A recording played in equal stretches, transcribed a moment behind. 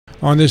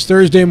on this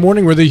Thursday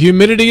morning where the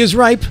humidity is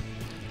ripe,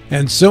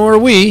 and so are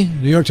we.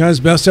 New York Times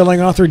bestselling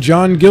author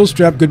John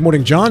Gilstrap. Good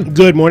morning, John.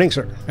 Good morning,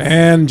 sir.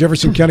 And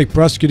Jefferson County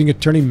prosecuting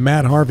attorney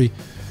Matt Harvey.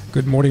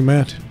 Good morning,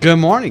 Matt. Good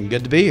morning.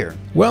 Good to be here.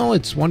 Well,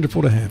 it's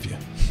wonderful to have you.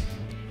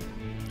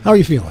 How are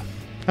you feeling?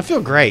 I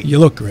feel great. You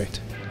look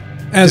great.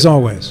 As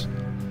always.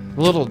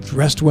 A little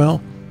dressed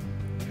well.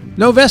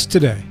 No vest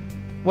today.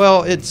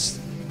 Well, it's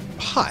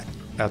hot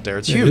out there.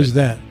 It's humid. It is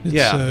that. It's,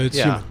 it's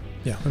humid.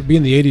 Yeah, it'll be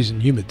in the 80s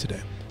and humid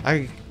today.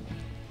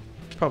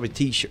 It's probably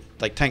t-shirt,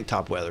 like tank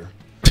top weather.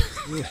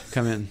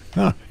 Come in.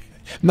 Huh.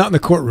 Not in the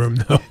courtroom,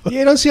 though.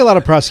 You don't see a lot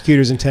of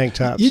prosecutors in tank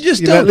tops. You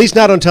just don't. At least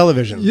not on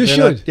television. You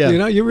should.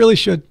 Not, you really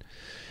should.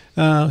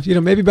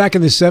 Maybe back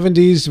in the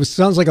 70s, it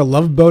sounds like a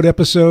Love Boat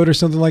episode or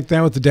something like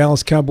that with the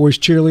Dallas Cowboys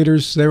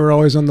cheerleaders. They were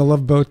always on the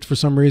Love Boat for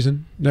some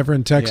reason. Never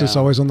in Texas,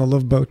 always on the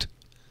Love Boat.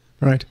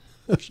 Right?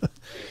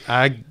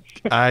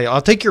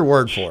 I'll take your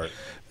word for it.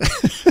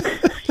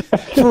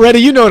 Ferretti,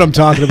 you know what I'm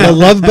talking about. The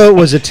Love Boat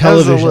was a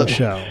television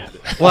show.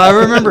 Well, I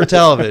remember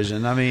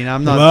television. I mean,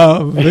 I'm not...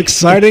 Love,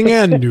 exciting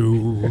and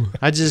new.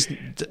 I just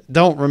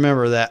don't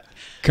remember that.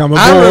 Come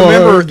aboard. I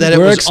remember that it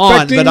We're was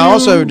on, but I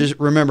also you. just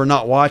remember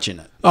not watching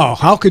it. Oh,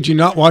 how could you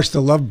not watch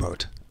The Love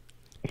Boat?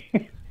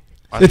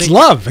 It's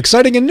love,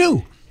 exciting and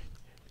new.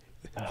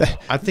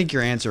 I think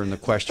you're answering the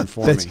question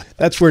for me.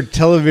 That's where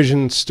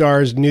television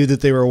stars knew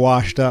that they were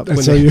washed up when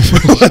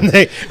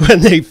when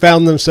they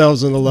found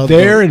themselves in the Love Boat.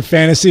 There in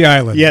Fantasy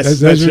Island. Yes,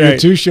 those are right. the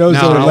two shows.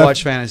 No, I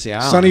watch Fantasy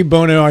Island. Sonny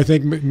Bono, I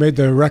think, made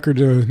the record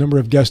number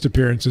of guest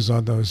appearances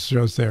on those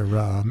shows there.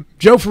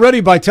 Joe Ferretti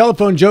by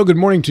telephone. Joe, good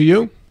morning to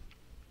you.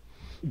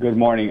 Good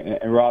morning.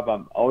 And Rob,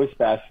 I'm always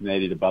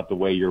fascinated about the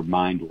way your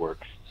mind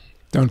works.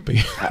 Don't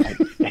be.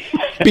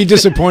 Be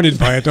disappointed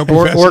by it. Don't be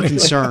or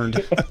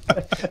concerned.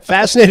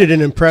 Fascinated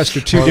and impressed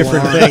are two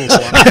different things.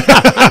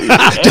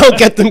 Don't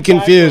get them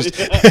confused.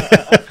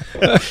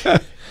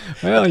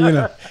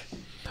 Well,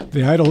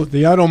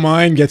 the idle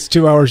mind gets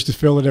 2 hours to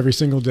fill it every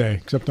single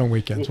day, except on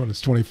weekends when it's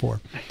 24.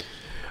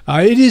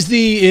 It is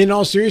in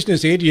all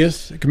seriousness,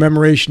 80th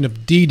commemoration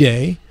of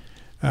D-Day.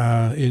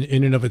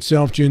 In and of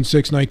itself, June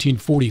 6,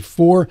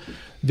 1944.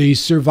 The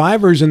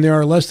survivors, and there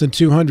are less than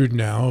 200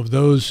 now, of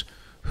those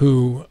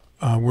who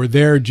were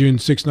there June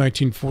 6,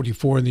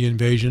 1944 in the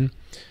invasion,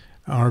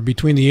 are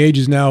between the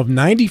ages now of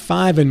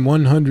 95 and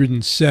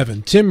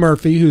 107. Tim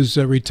Murphy, who's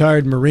a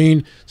retired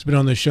Marine, has been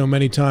on the show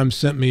many times,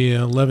 sent me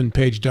an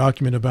 11-page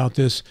document about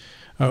this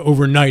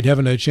overnight.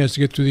 Haven't had a chance to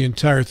get through the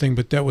entire thing,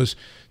 but that was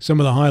some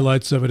of the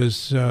highlights of it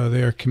as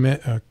they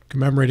are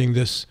commemorating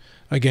this,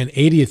 again,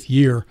 80th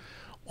year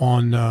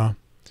on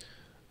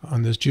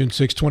this June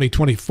 6,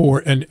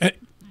 2024. And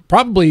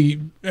probably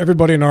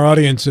everybody in our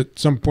audience at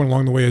some point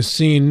along the way has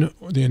seen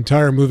the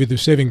entire movie, The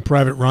Saving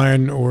Private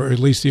Ryan, or at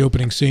least the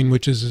opening scene,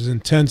 which is as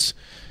intense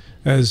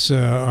as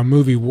a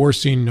movie war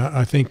scene,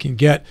 I think, can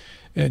get.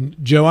 And,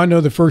 Joe, I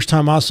know the first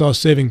time I saw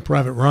Saving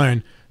Private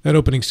Ryan, that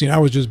opening scene, I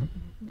was just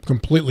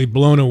completely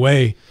blown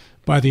away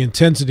by the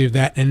intensity of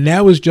that. And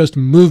that was just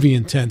movie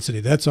intensity.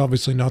 That's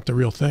obviously not the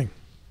real thing.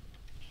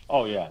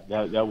 Oh yeah,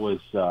 that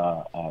was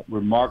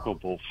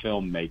remarkable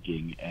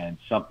filmmaking, and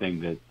something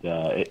that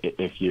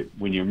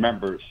when you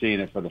remember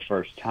seeing it for the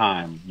first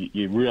time,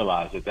 you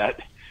realize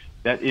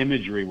that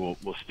imagery will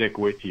stick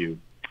with you.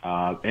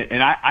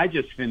 And I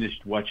just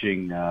finished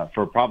watching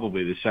for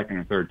probably the second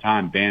or third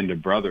time Band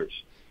of Brothers,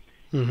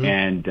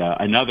 and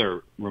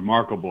another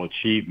remarkable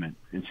achievement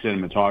in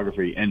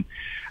cinematography. And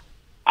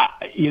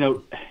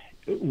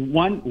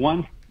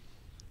one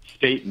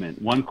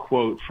statement, one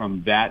quote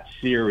from that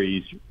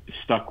series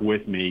stuck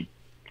with me,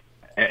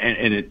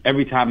 and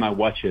every time I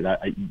watch it,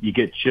 you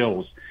get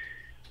chills.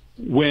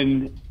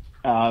 When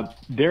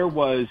there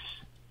was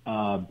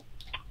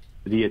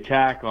the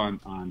attack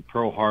on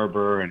Pearl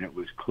Harbor, and it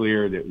was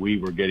clear that we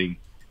were getting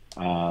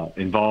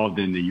involved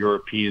in the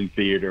European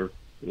theater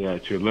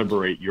to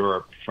liberate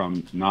Europe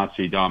from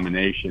Nazi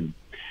domination,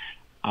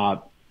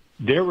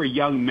 there were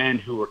young men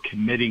who were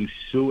committing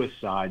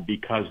suicide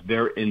because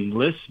their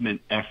enlistment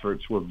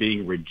efforts were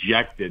being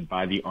rejected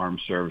by the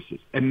armed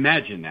services.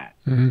 Imagine that.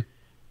 Mm-hmm.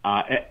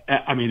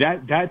 I mean,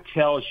 that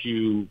tells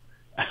you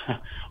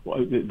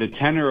the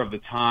tenor of the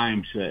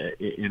times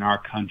in our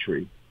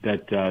country,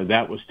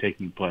 that was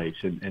taking place.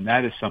 And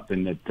that is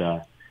something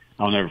that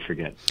I'll never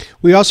forget.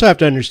 We also have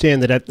to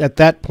understand that at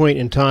that point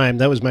in time,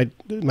 that was my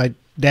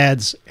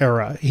dad's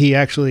era. He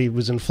actually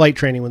was in flight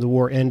training when the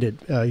war ended.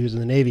 He was in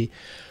the Navy.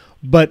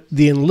 But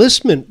the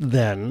enlistment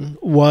then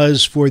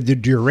was for the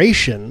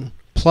duration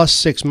plus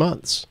 6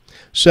 months.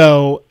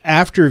 So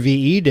after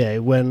VE Day,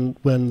 when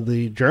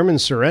the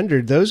Germans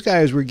surrendered, those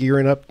guys were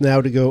gearing up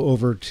now to go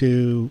over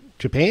to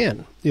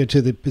Japan,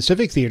 to the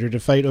Pacific Theater to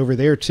fight over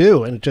there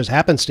too. And it just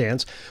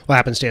happenstance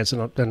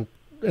and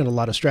a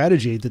lot of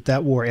strategy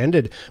that war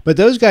ended. But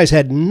those guys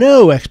had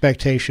no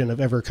expectation of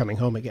ever coming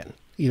home again.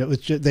 It was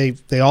just,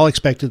 they all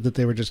expected that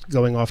they were just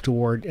going off to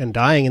war and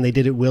dying, and they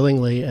did it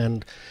willingly.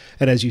 And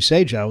as you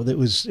say, Joe, it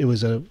was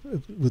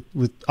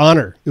with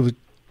honor.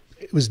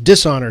 It was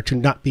dishonor to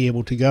not be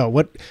able to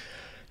go.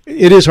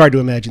 It is hard to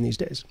imagine these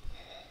days.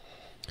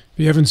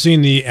 you haven't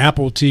seen the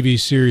Apple TV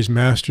series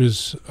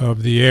Masters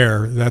of the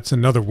Air, that's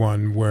another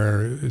one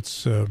where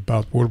it's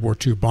about World War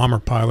II bomber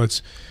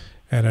pilots.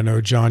 And I know,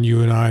 John,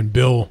 you and I and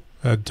Bill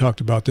had talked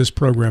about this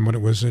program when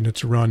it was in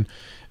its run.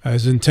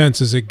 As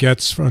intense as it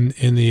gets from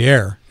in the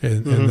air,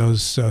 and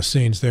those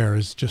scenes there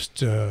is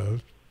just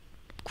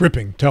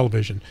gripping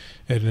television,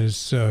 and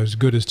as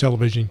good as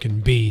television can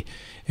be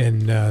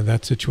in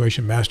that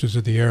situation. Masters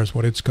of the Air is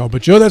what it's called.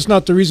 But Joe, that's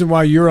not the reason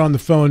why you're on the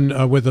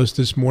phone with us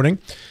this morning,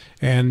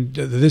 and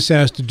this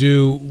has to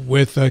do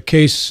with a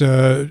case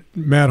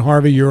Matt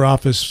Harvey, your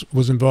office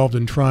was involved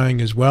in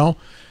trying as well.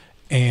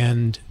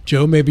 And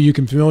Joe, maybe you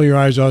can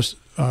familiarize us,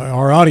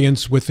 our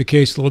audience, with the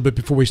case a little bit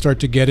before we start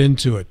to get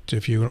into it,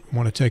 if you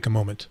want to take a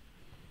moment.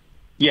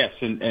 Yes,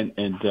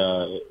 and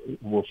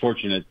we're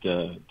fortunate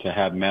to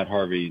have Matt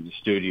Harvey in the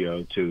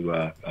studio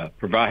to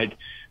provide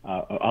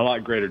a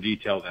lot greater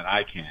detail than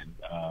I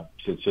can,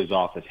 since his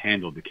office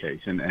handled the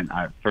case. And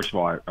I, first of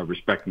all, I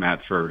respect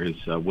Matt for his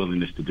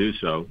willingness to do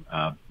so.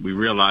 We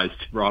realized,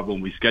 Rob,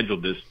 when we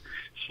scheduled this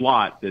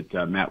slot that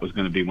Matt was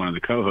going to be one of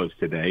the co-hosts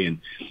today, and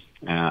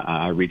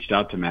I reached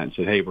out to Matt and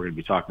said, hey, we're going to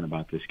be talking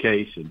about this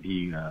case, and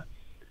he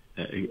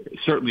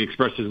certainly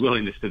expressed his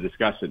willingness to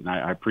discuss it, and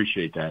I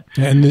appreciate that.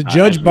 And the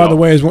judge, by the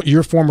way, is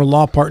your former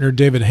law partner,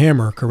 David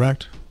Hammer,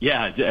 correct?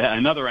 Yeah,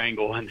 another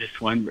angle on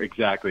this one,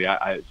 exactly.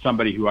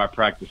 Somebody who I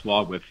practiced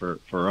law with for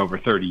over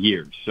 30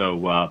 years. So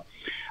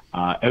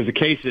it was a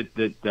case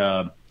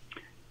that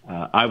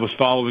I was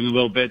following a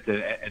little bit.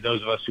 And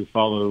those of us who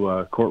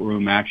follow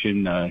courtroom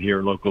action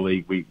here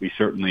locally, we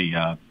certainly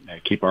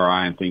keep our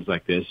eye on things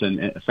like this. And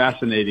a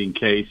fascinating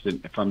case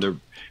from the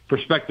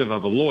perspective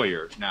of a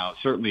lawyer. Now,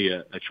 certainly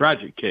a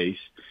tragic case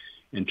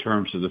in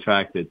terms of the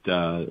fact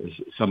that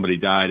somebody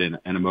died in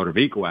a motor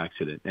vehicle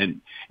accident.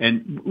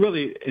 And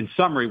really, in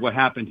summary, what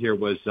happened here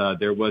was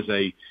there was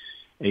an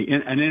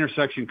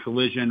intersection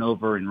collision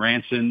over in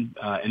Ranson,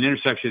 an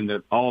intersection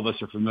that all of us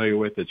are familiar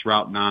with. It's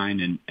Route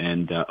 9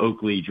 and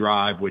Oakley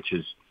Drive, which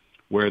is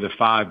where the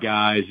Five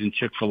Guys and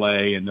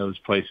Chick-fil-A and those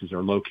places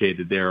are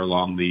located there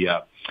along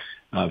the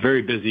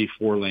very busy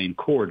 4-lane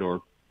corridor.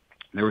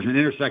 There was an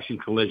intersection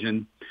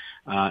collision.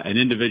 An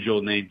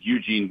individual named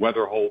Eugene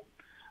Weatherholt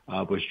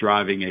was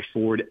driving a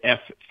Ford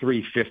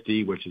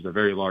F-350, which is a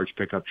very large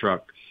pickup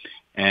truck.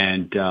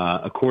 And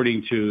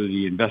according to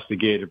the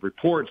investigative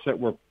reports that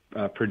were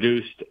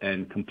produced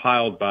and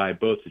compiled by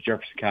both the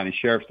Jefferson County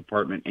Sheriff's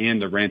Department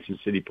and the Ranson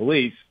City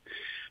Police,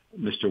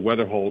 Mr.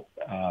 Weatherholt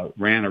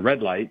ran a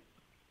red light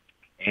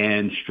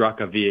and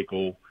struck a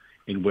vehicle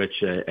in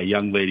which a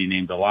young lady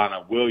named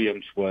Alana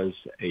Williams was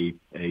a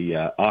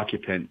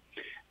occupant.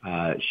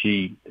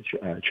 She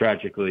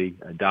tragically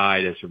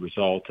died as a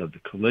result of the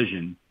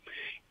collision.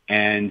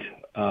 And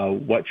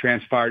what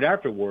transpired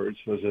afterwards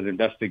was an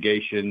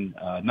investigation,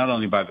 not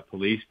only by the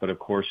police, but of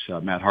course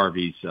Matt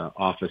Harvey's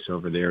office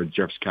over there, the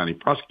Jefferson County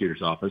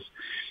Prosecutor's Office.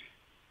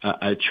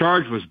 A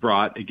charge was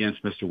brought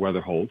against Mr.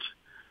 Weatherholt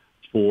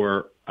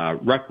for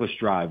reckless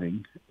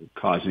driving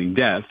causing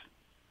death.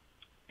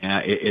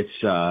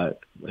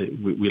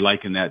 We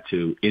liken that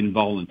to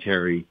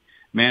involuntary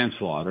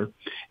manslaughter.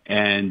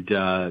 And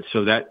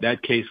so that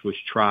case was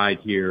tried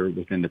here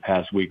within the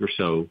past week or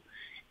so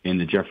in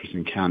the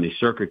Jefferson County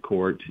Circuit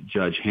Court,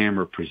 Judge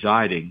Hammer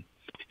presiding.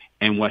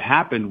 And what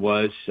happened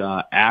was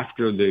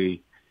after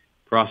the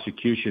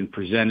prosecution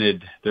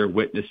presented their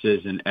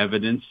witnesses and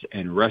evidence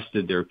and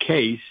rested their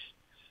case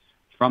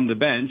from the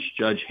bench,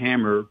 Judge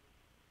Hammer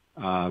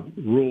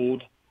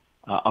ruled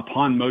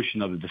upon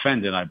motion of the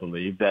defendant, I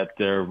believe, that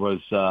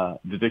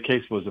the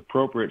case was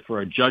appropriate for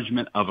a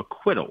judgment of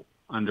acquittal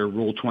under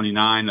Rule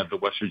 29 of the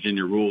West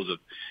Virginia Rules of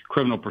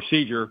Criminal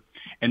Procedure.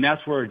 And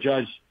that's where a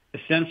judge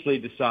essentially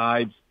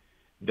decides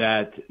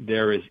that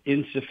there is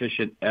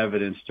insufficient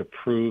evidence to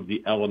prove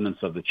the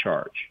elements of the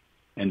charge.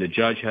 And the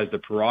judge has the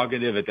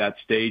prerogative at that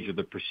stage of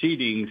the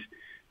proceedings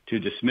to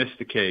dismiss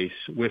the case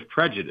with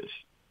prejudice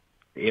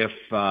if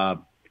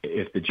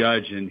the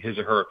judge, in his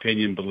or her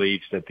opinion,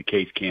 believes that the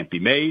case can't be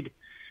made.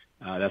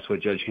 That's what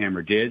Judge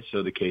Hammer did,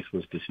 so the case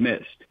was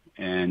dismissed.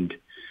 And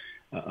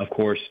of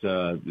course,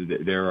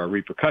 there are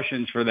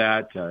repercussions for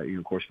that.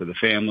 Of course, for the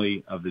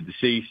family of the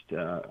deceased,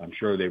 I'm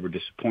sure they were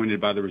disappointed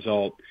by the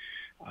result.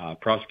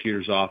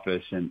 Prosecutor's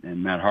office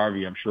and Matt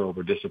Harvey, I'm sure,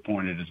 were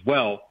disappointed as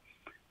well.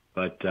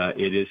 But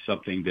it is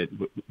something that,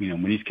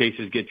 when these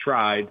cases get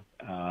tried,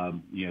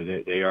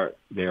 they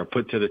are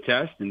put to the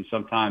test, and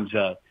sometimes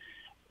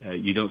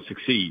you don't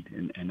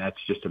succeed, and that's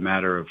just a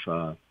matter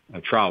of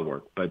trial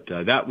work. But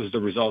that was the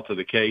result of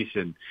the case,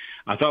 and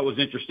I thought it was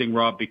interesting,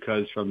 Rob,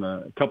 because from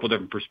a couple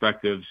different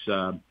perspectives,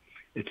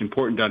 it's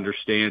important to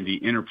understand the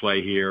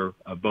interplay here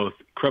of both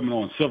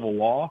criminal and civil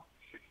law,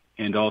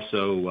 and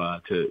also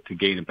to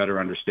gain a better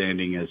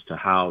understanding as to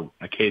how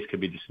a case can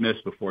be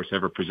dismissed before it's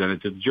ever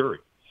presented to the jury.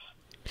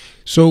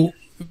 So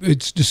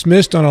it's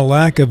dismissed on a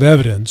lack of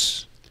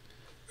evidence,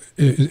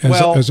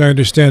 as I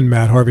understand,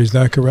 Matt Harvey. Is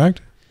that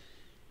correct?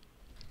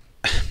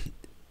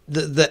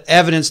 The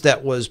evidence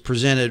that was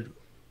presented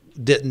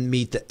didn't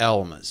meet the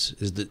elements,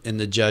 in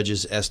the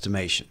judge's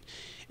estimation.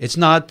 It's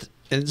not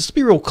and just to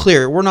be real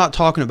clear, we're not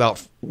talking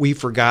about we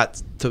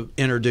forgot to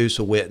introduce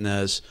a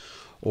witness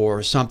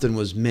or something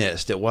was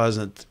missed. It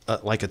wasn't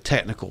like a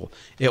technical.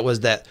 It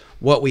was that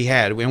what we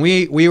had, when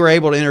we were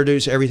able to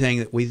introduce everything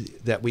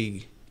that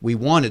we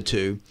wanted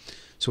to.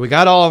 So we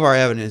got all of our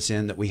evidence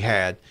in that we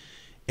had,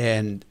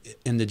 and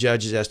in the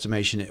judge's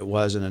estimation, it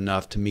wasn't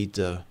enough to meet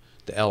the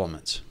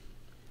elements.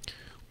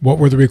 What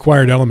were the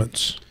required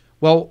elements?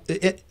 Well,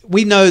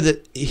 we know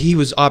that he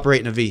was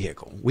operating a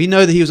vehicle. We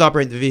know that he was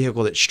operating the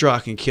vehicle that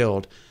struck and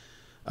killed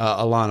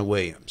Alana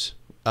Williams.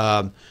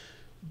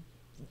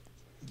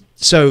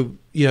 So,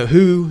 you know,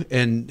 who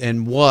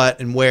and what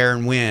and where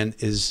and when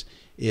is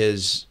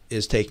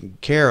taken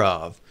care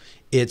of.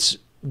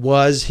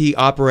 Was he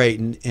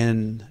operating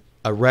in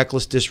a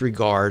reckless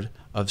disregard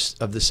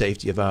of the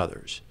safety of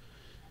others?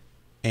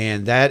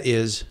 And that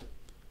is,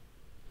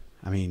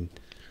 I mean,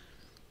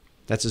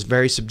 that's a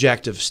very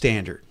subjective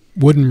standard.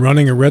 Wouldn't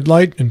running a red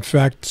light, in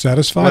fact,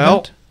 satisfy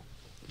that?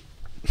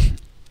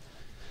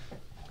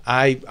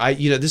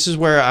 You know, this is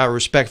where I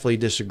respectfully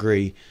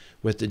disagree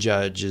with the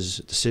judge's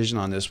decision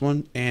on this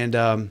one, and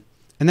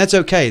that's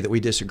okay that we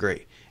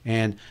disagree.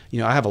 And you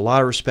know, I have a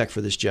lot of respect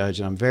for this judge,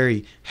 and I'm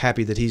very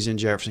happy that he's in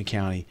Jefferson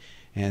County,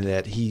 and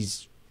that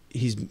his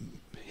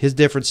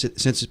difference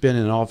since he's been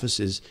in office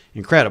is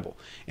incredible.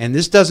 And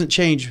this doesn't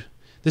change.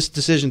 This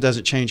decision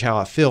doesn't change how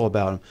I feel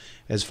about him,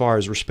 as far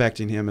as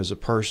respecting him as a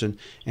person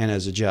and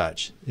as a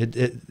judge.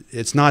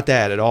 It's not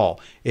that at all.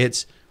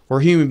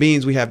 We're human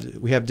beings. We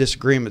have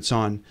disagreements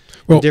on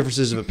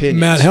differences of opinions.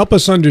 Matt, help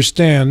us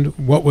understand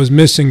what was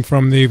missing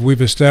from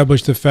we've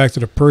established the fact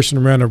that a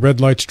person ran a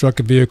red light, struck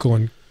a vehicle,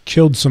 and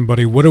killed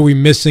somebody. What are we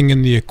missing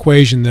in the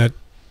equation that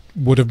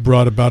would have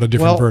brought about a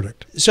different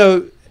verdict?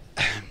 So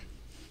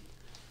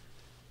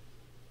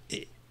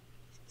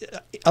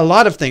a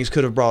lot of things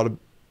could have brought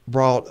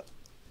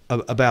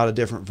about a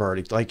different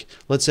verdict. Like,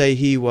 let's say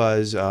he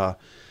was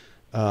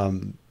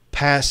cutting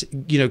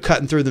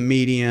through the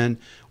median,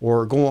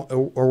 or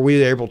we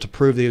were able to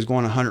prove that he was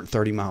going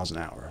 130 miles an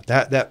hour.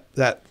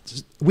 That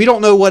we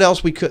don't know what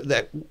else we could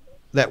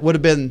that would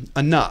have been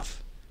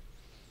enough,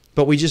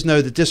 but we just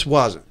know that this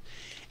wasn't.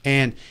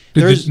 And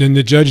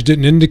the judge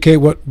didn't indicate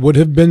what would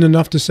have been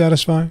enough to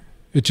satisfy.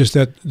 It's just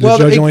that the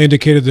judge only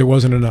indicated there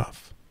wasn't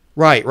enough.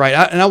 Right.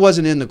 I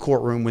wasn't in the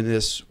courtroom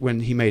when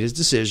he made his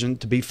decision,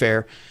 to be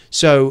fair.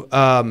 So,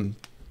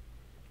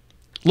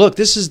 look,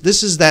 this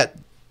is that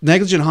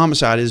negligent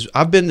homicide.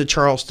 I've been to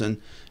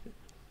Charleston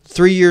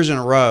 3 years in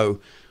a row,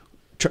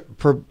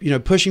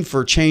 pushing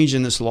for change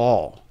in this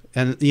law.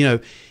 And you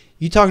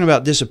talking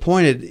about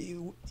disappointed.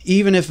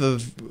 Even if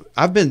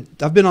I've been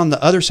on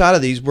the other side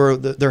of these where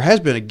there has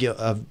been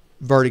a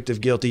verdict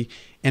of guilty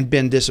and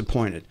been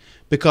disappointed,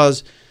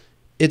 because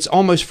it's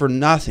almost for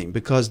nothing,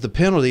 because the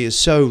penalty is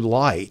so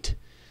light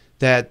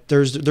that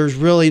there's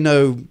really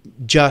no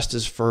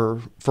justice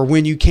for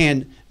when you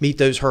can meet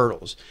those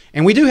hurdles.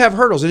 And we do have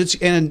hurdles,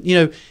 and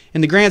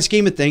in the grand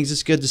scheme of things,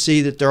 it's good to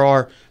see that there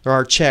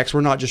are checks.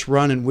 We're not just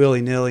running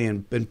willy-nilly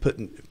and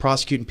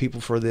prosecuting people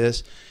for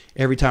this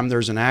every time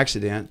there's an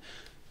accident.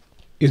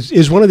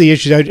 Is one of the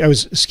issues. I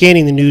was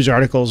scanning the news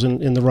articles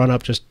in the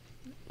run-up just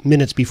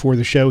minutes before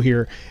the show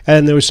here,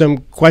 and there was some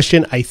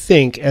question, I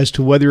think, as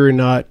to whether or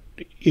not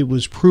it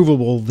was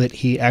provable that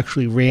he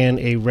actually ran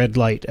a red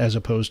light as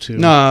opposed to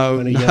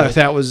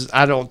that was.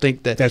 I don't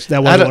think that that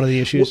was one of the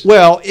issues.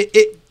 Well,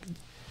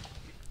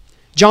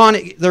 John,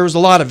 there was a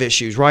lot of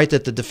issues, right,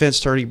 that the defense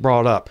attorney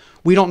brought up.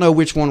 We don't know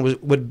which one would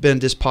have been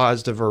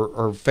dispositive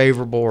or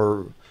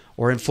favorable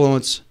or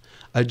influence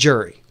a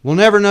jury. We'll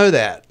never know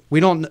that. I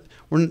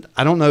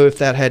don't know if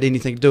that had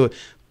anything to do with it,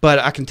 but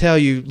I can tell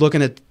you,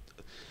 looking at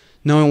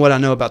knowing what I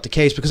know about the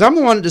case, because I'm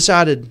the one that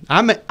decided.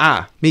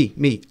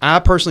 I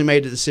personally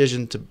made the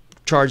decision to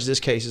charge this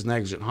case as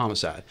negligent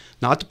homicide,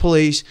 not the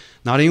police,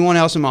 not anyone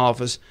else in my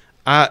office.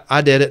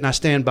 I did it, and I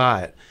stand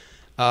by it.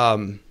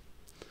 And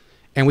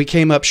we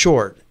came up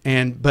short,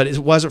 but it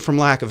wasn't from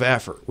lack of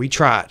effort. We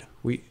tried.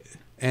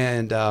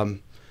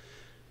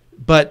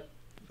 But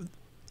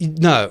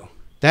no,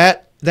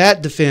 that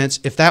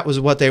defense, if that was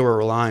what they were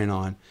relying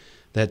on,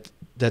 that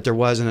there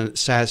wasn't a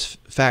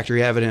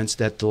satisfactory evidence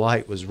that the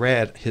light was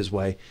red his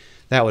way,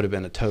 that would have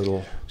been a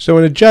total So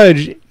when a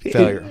judge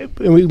failure.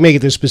 And we make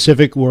it this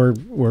specific or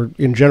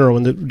in general,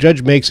 when the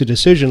judge makes a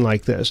decision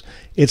like this,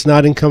 it's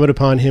not incumbent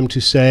upon him to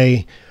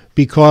say,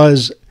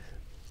 because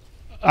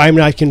I'm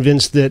not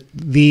convinced that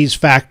these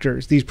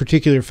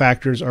particular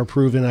factors are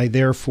proven, I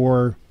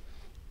therefore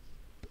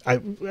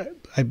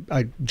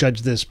I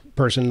judge this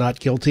person not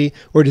guilty,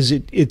 or does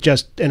it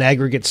just an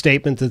aggregate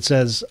statement that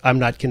says I'm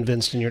not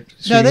convinced and you're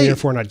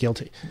therefore not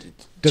guilty?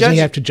 Doesn't he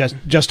have to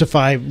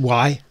justify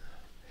why?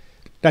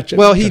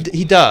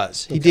 He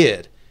does. He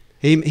did.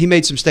 He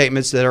made some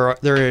statements that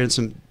they're in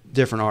some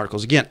different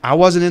articles. Again, I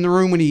wasn't in the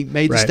room when he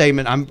made the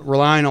statement. I'm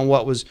relying on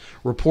what was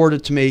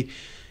reported to me,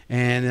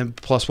 and then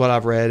plus what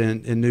I've read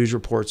in news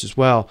reports as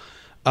well.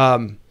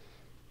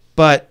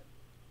 But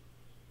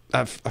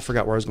I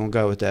forgot where I was going to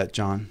go with that,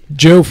 John.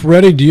 Joe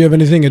Ferretti, do you have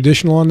anything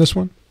additional on this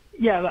one?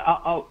 Yeah,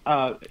 I'll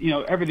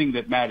everything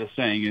that Matt is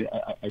saying,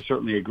 I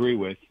certainly agree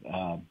with.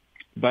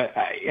 But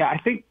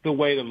I think the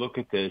way to look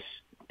at this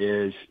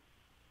is,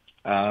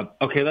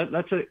 okay,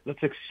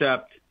 let's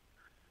accept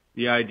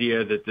the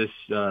idea that this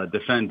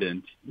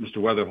defendant, Mr.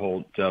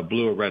 Weatherholt,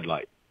 blew a red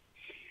light.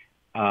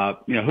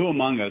 Who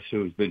among us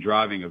who's been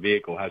driving a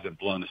vehicle hasn't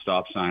blown a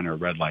stop sign or a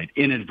red light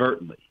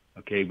inadvertently?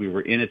 Okay, we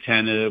were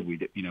inattentive.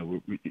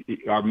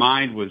 Our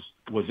mind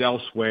was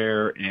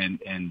elsewhere,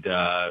 and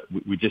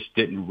we just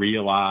didn't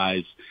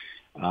realize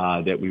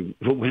that we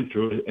went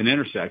through an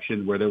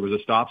intersection where there was a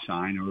stop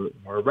sign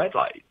or a red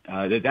light.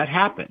 That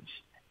happens,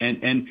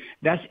 and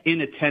that's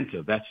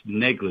inattentive. That's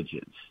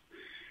negligence.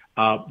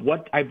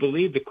 What I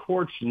believe the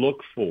courts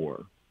look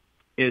for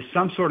is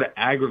some sort of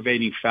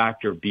aggravating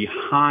factor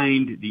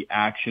behind the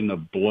action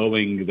of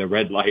blowing the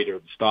red light or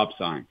the stop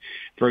sign.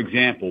 For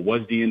example,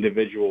 was the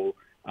individual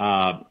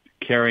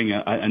carrying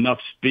enough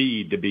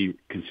speed to be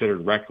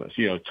considered reckless,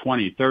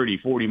 20, 30,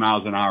 40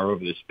 miles an hour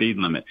over the speed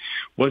limit?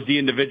 Was the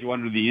individual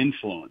under the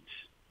influence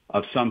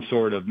of some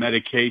sort of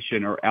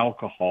medication or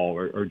alcohol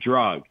or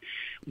drug?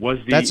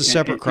 That's a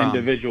separate crime.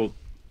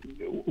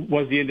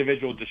 Was the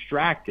individual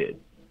distracted?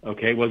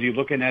 Okay, was he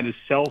looking at his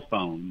cell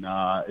phone,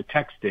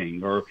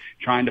 texting, or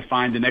trying to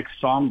find the next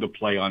song to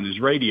play on his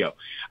radio?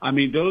 I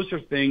mean, those are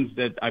things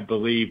that I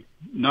believe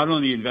not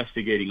only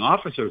investigating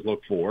officers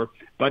look for,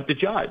 but the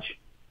judge.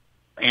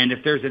 And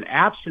if there's an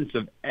absence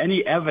of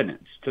any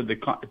evidence to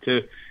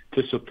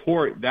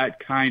support that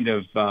kind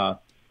of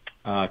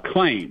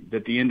claim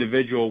that the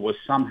individual was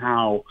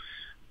somehow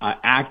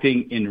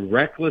acting in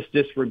reckless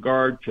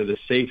disregard to the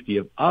safety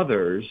of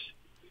others,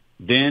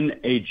 then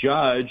a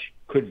judge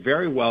could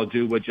very well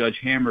do what Judge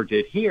Hammer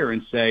did here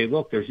and say,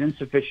 look, there's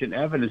insufficient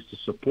evidence to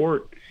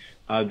support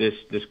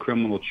this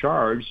criminal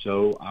charge,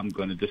 so I'm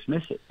going to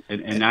dismiss it.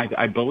 And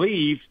I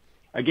believe,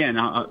 again,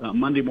 I'm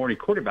Monday morning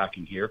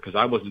quarterbacking here because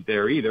I wasn't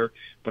there either,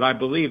 but I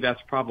believe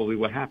that's probably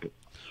what happened.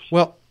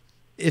 Well,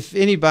 if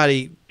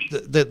anybody,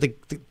 the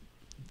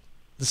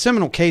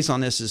seminal case on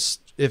this is,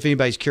 if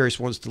anybody's curious,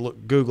 wants to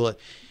Google it,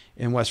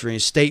 in West Virginia,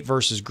 State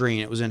versus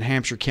Green. It was in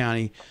Hampshire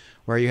County,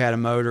 where you had a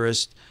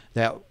motorist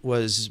that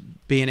was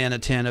being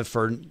inattentive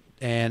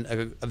and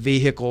a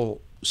vehicle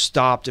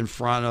stopped in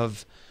front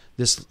of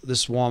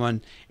this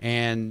woman,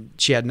 and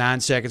she had 9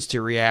 seconds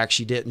to react.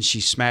 She didn't. She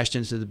smashed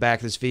into the back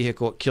of this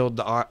vehicle. It killed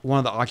one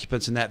of the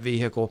occupants in that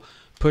vehicle,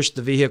 pushed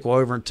the vehicle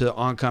over into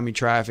oncoming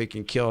traffic,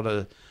 and killed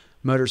a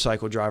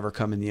motorcycle driver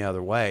coming the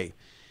other way.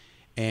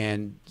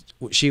 And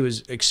she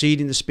was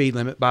exceeding the speed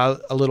limit by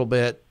a little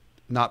bit,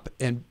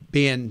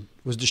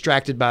 was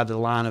distracted by the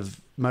line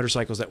of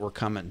motorcycles that were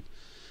coming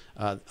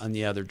on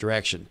the other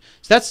direction.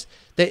 So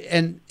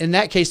and in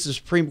that case, the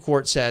Supreme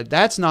Court said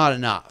that's not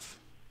enough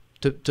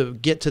to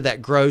get to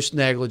that gross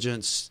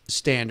negligence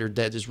standard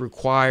that is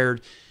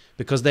required,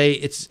 because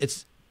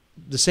it's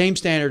the same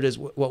standard as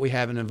what we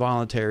have in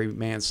involuntary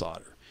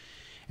manslaughter.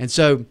 And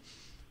so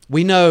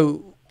we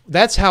know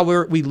that's how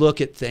we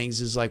look at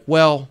things, is like,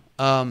 well,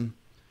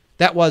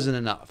 that wasn't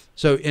enough.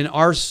 So in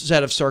our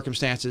set of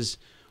circumstances,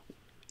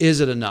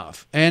 is it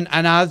enough? And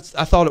I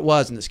thought it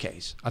was in this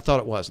case.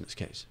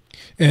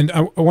 And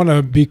I want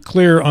to be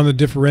clear on the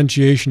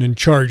differentiation in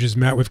charges,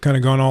 Matt. We've kind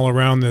of gone all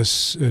around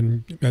this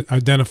and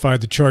identified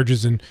the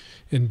charges in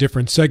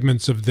different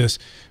segments of this.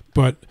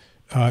 But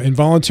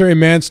involuntary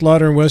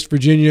manslaughter in West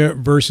Virginia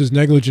versus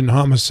negligent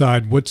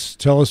homicide,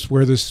 tell us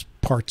where this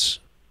parts.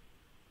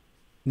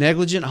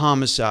 Negligent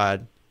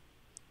homicide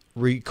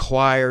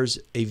requires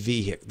a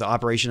vehicle, the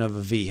operation of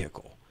a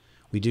vehicle.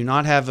 We do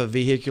not have a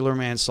vehicular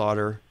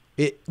manslaughter.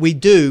 We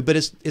do, but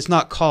it's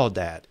not called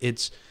that.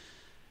 It's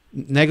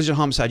negligent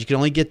homicide. You can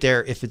only get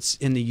there if it's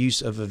in the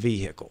use of a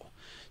vehicle.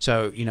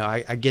 So,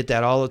 I get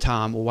that all the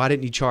time. Well, why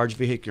didn't you charge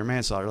vehicular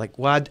manslaughter? Like,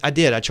 well, I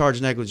did. I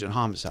charged negligent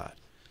homicide,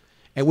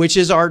 and which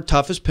is our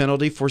toughest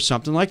penalty for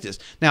something like this.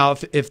 Now,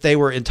 if they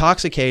were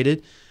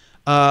intoxicated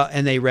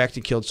and they wrecked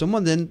and killed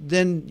someone,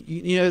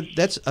 then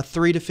that's a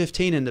 3 to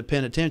 15 in the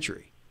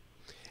penitentiary.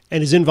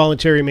 And is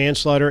involuntary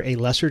manslaughter a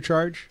lesser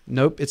charge?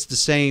 Nope, it's the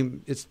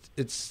same.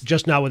 It's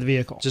just not with the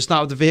vehicle. Just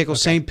not with the vehicle. Okay.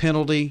 Same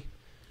penalty.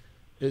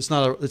 It's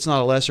not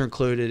a lesser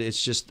included.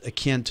 It's just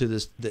akin to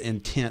this. The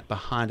intent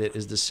behind it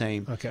is the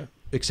same. Okay.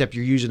 Except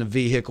you're using a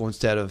vehicle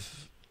instead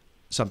of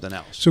something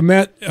else. So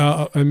Matt,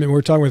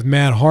 we're talking with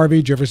Matt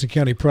Harvey, Jefferson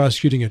County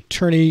prosecuting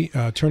attorney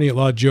at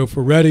law Joe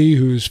Ferretti,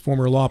 whose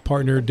former law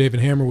partner David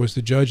Hammer was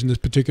the judge in this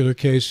particular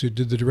case who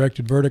did the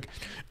directed verdict.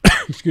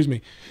 Excuse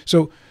me.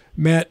 So,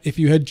 Matt, if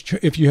you had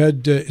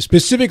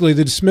specifically,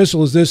 the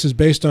dismissal is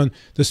based on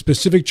the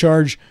specific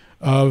charge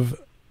of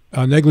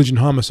negligent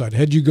homicide.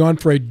 Had you gone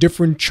for a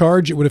different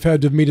charge, it would have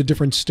had to meet a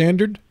different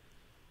standard?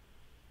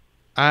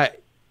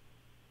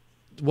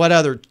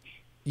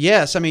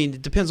 Yes, I mean,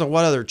 it depends on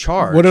what other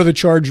charge. What other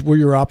charge were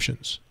your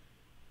options?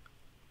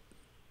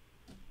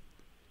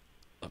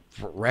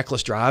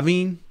 Reckless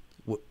driving,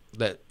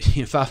 that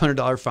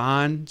 $500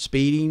 fine,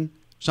 speeding,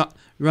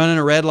 running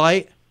a red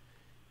light,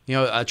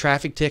 a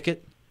traffic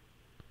ticket.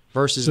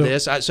 versus So-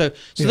 this. So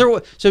Yeah. there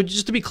were, so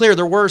just to be clear,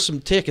 there were some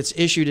tickets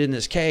issued in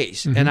this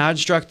case, Mm-hmm. and I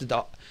instructed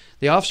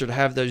the officer to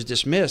have those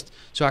dismissed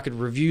so I could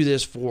review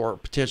this for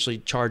potentially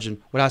charging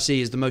what I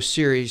see as the most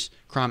serious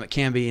crime it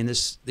can be in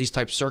these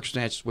types of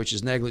circumstances, which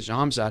is negligent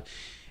homicide,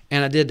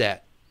 and I did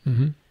that.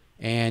 Mm-hmm.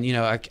 And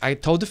I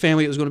told the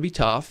family it was going to be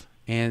tough,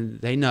 and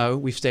they know.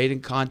 We've stayed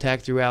in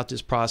contact throughout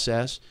this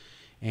process,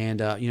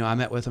 and I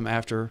met with them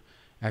after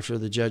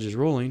the judge's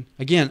ruling.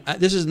 Again,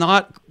 this is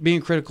not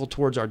being critical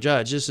towards our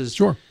judge. This is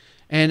Sure.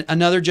 And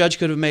another judge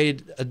could have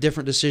made a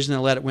different decision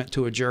and let it went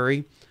to a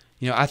jury.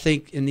 I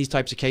think in these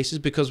types of cases,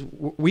 because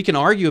we can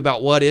argue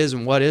about what is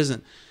and what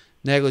isn't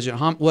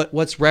negligent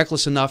what's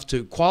reckless enough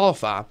to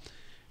qualify.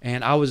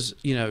 And I was,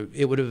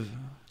 it would have.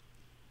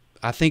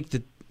 I think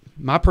that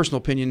my personal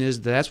opinion is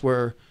that's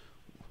why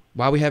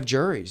we have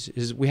juries,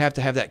 is we have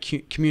to have that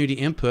community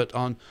input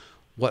on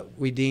what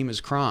we deem as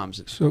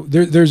crimes. So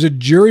there's a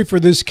jury for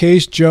this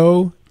case,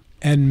 Joe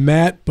and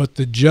Matt, but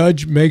the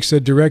judge makes a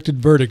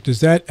directed verdict. Does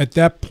that at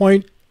that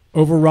point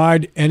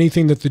override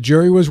anything that the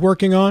jury was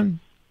working on?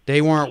 They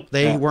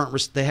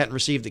hadn't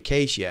received the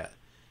case yet.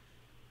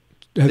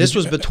 Had This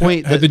was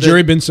between had the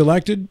jury been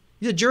selected?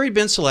 The jury had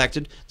been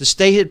selected. The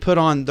state had put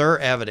on their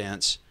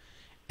evidence,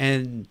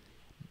 and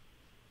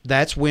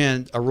that's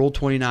when a Rule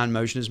 29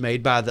 motion is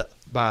made by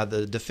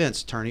the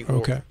defense attorney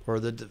or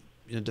the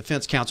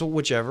defense counsel,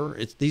 whichever.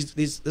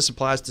 This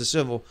applies to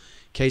civil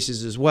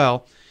cases as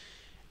well.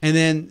 And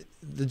then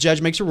the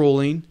judge makes a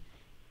ruling,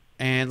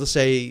 and let's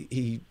say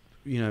he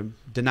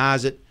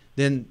denies it.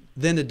 Then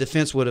the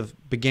defense would have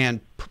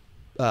began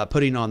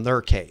putting on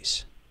their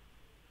case,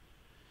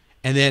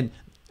 and then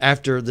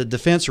after the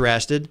defense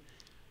rested,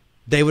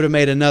 they would have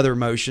made another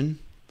motion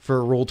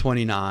for Rule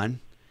 29,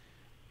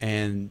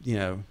 and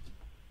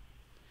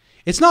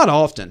it's not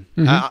often.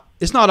 Mm-hmm.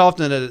 It's not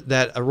often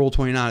that a Rule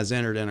 29 is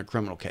entered in a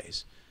criminal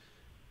case,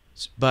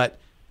 but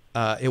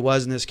it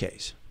was in this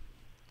case.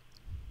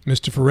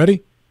 Mr.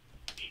 Ferretti?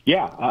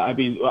 Yeah, I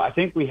mean, I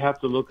think we have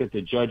to look at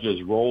the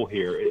judge's role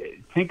here.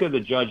 Think of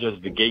the judge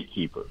as the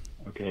gatekeeper.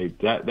 Okay,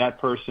 that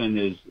person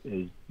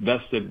is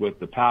vested with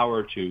the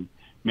power to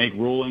make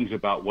rulings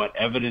about what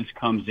evidence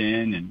comes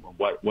in and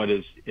what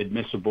is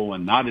admissible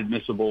and not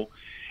admissible.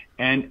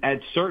 And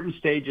at certain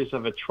stages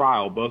of a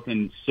trial, both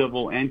in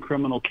civil and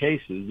criminal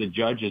cases, the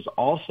judge is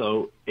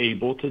also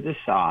able to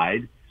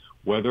decide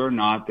whether or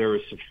not there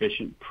is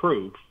sufficient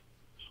proof,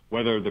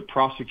 whether the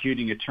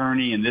prosecuting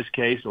attorney in this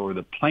case or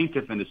the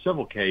plaintiff in the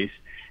civil case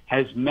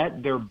has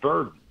met their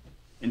burden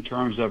in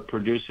terms of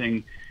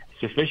producing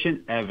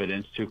sufficient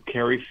evidence to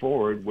carry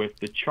forward with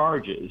the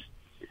charges,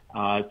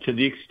 to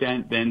the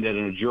extent then that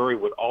a jury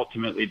would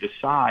ultimately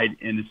decide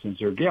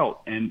innocence or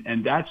guilt.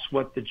 And that's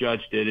what the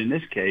judge did in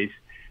this case.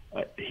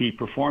 He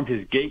performed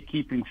his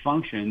gatekeeping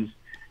functions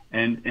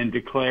and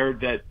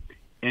declared that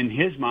in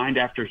his mind,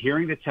 after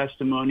hearing the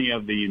testimony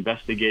of the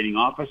investigating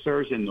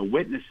officers and the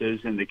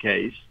witnesses in the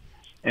case,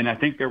 and I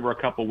think there were a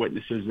couple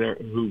witnesses there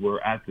who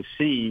were at the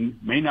scene,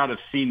 may not have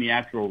seen the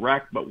actual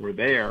wreck, but were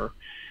there.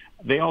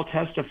 They all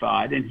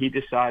testified, and he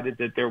decided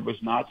that there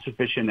was not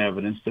sufficient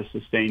evidence to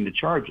sustain the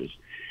charges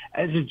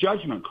as a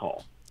judgment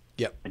call.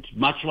 Yep. It's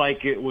much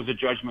like it was a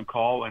judgment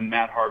call in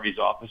Matt Harvey's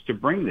office to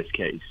bring this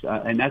case.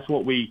 And that's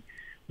what we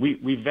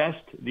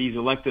vest these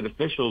elected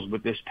officials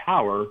with this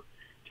power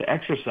to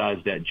exercise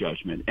that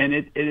judgment. And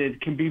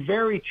it can be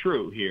very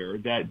true here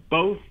that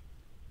both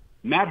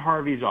Matt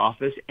Harvey's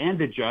office and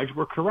the judge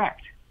were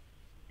correct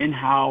in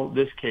how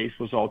this case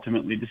was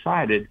ultimately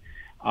decided.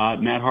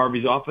 Matt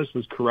Harvey's office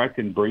was correct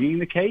in bringing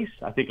the case.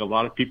 I think a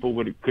lot of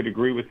people could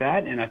agree with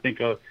that. And I think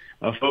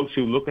folks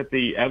who look at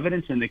the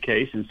evidence in the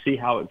case and see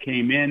how it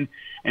came in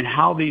and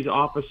how these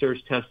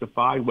officers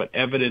testified, what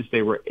evidence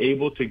they were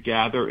able to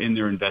gather in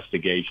their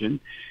investigation,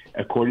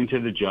 according to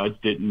the judge,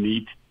 didn't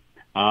meet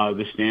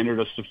the standard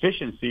of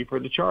sufficiency for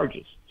the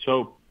charges.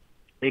 So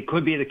it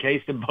could be the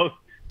case that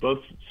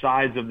both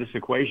sides of this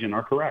equation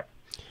are correct.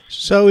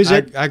 So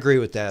I agree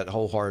with that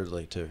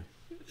wholeheartedly too.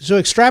 So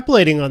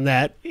extrapolating on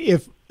that,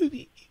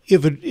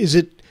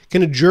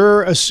 can a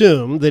juror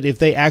assume that if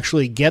they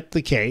actually get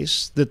the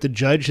case, that the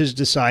judge has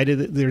decided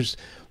that there's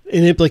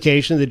an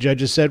implication the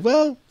judge has said,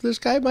 well, this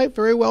guy might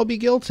very well be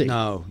guilty?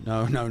 No.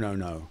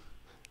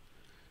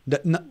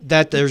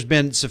 That there's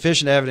been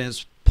sufficient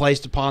evidence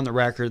placed upon the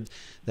record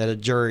that a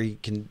jury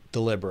can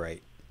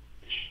deliberate.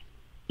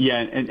 Yeah,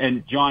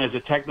 and John, as a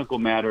technical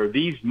matter,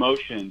 these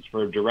motions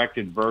for a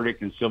directed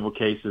verdict in civil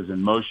cases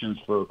and motions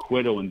for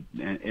acquittal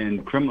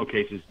in criminal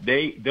cases,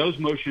 those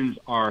motions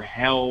are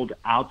held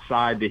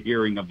outside the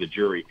hearing of the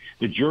jury.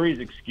 The jury is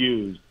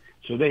excused,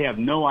 so they have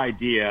no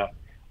idea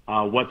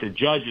what the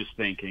judge is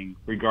thinking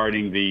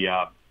regarding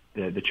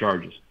the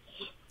charges.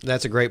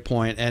 That's a great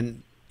point.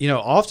 And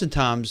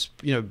oftentimes,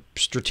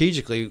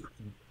 strategically,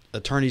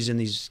 attorneys in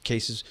these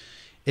cases,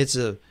 it's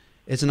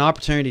an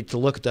opportunity to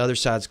look at the other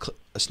side's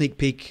a sneak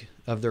peek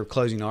of their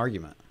closing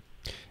argument.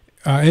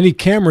 Any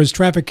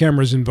traffic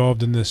cameras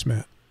involved in this,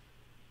 Matt?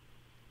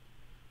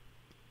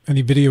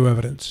 Any video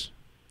evidence?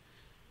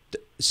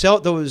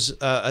 there was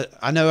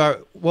I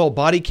know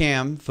body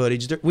cam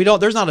footage.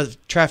 There's not a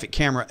traffic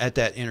camera at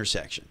that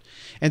intersection,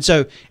 and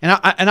so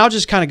I'll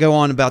just kind of go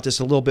on about this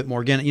a little bit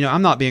more. Again,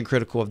 I'm not being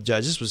critical of the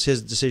judge. This was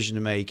his decision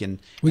to make, and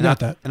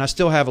I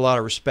still have a lot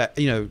of respect.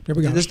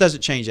 This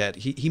doesn't change that.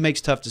 He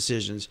makes tough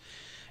decisions,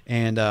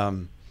 and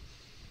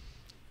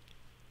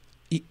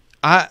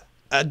I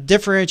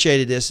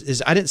differentiated this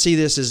is I didn't see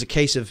this as a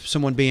case of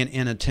someone being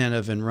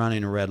inattentive and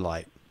running a red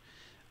light.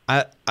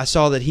 I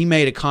saw that he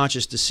made a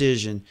conscious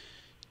decision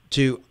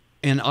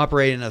in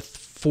operating a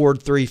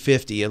Ford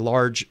 350, a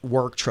large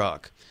work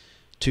truck,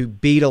 to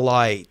beat a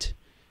light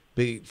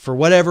for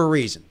whatever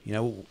reason.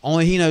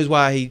 Only he knows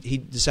why he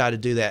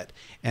decided to do that.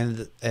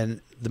 And the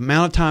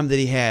amount of time that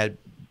he had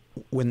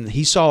when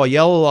he saw a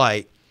yellow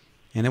light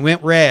and it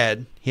went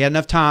red, he had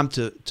enough time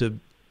to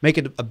make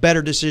it a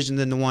better decision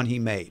than the one he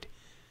made.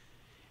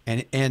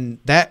 And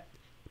that,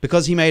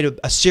 because he made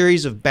a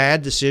series of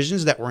bad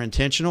decisions that were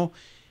intentional,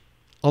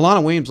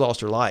 Alana Williams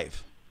lost her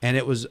life, and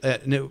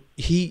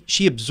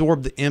she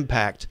absorbed the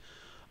impact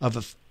of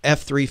a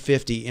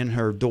F-350 in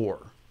her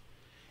door,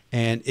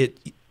 and it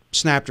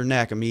snapped her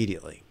neck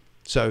immediately.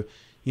 So,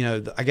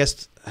 I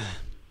guess when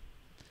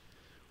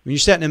you're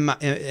sitting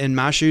in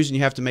my shoes and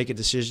you have to make a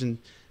decision,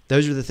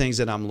 those are the things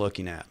that I'm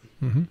looking at.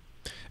 Mm-hmm.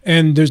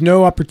 And there's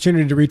no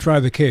opportunity to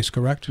retry the case,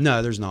 correct?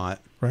 No, there's not.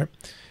 Right.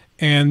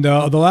 And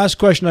the last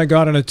question I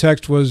got in a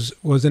text was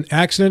an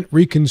accident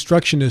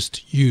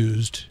reconstructionist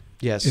used?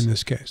 Yes. In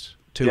this case.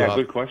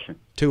 Good question.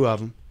 2 of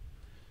them.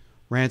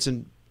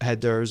 Ranson had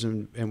theirs,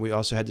 and we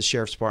also had the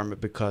sheriff's department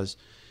because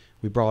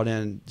we brought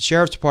in the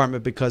sheriff's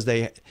department because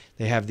they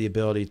have the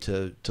ability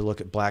to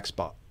look at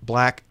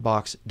black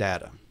box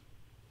data.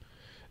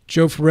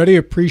 Joe Ferretti,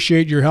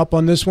 appreciate your help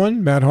on this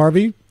one. Matt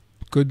Harvey,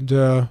 good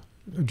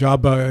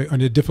job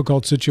on a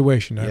difficult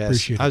situation. I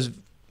appreciate it.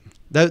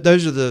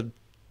 Those are the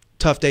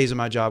tough days of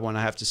my job when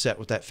I have to sit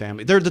with that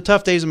family. They're the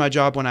tough days of my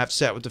job when I have to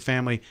sit with the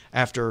family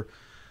after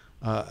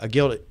a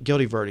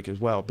guilty verdict as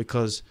well,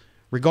 because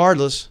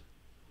regardless,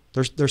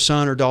 their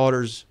son or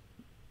daughter's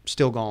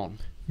still gone.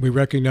 We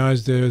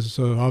recognize there's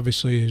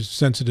obviously a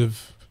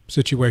sensitive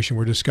situation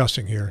we're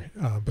discussing here,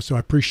 but so I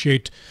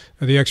appreciate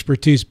the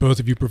expertise both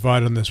of you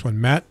provide on this one.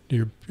 Matt,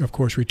 you're of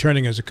course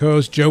returning as a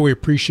co-host. Joe, we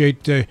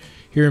appreciate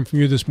hearing from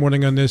you this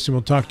morning on this, and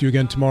we'll talk to you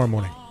again tomorrow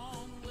morning.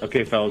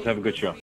 Okay, fellas, have a good show.